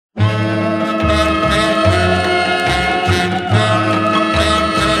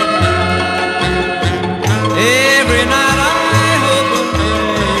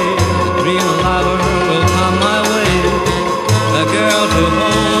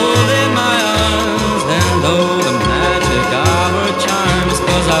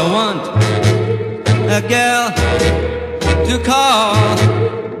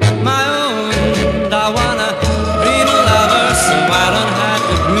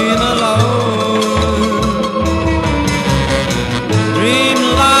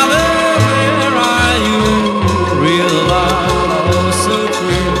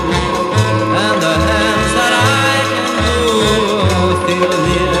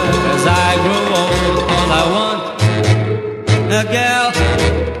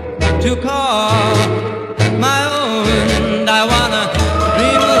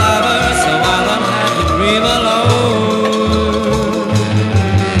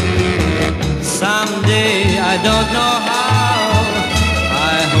don't know how.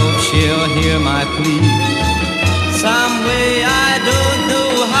 I hope she'll hear my plea. Some way, I don't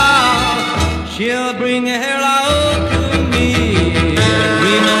know how, she'll bring her love to me.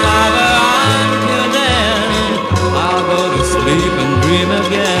 Dream a lover until then, I'll go to sleep and dream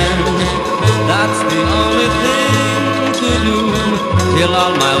again. That's the only thing to do, till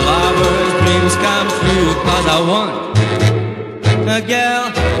all my lover's dreams come true. 'Cause I want a gal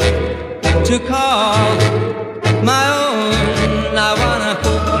to call my own. I wanna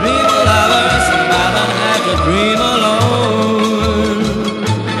dream a lover so I don't have to dream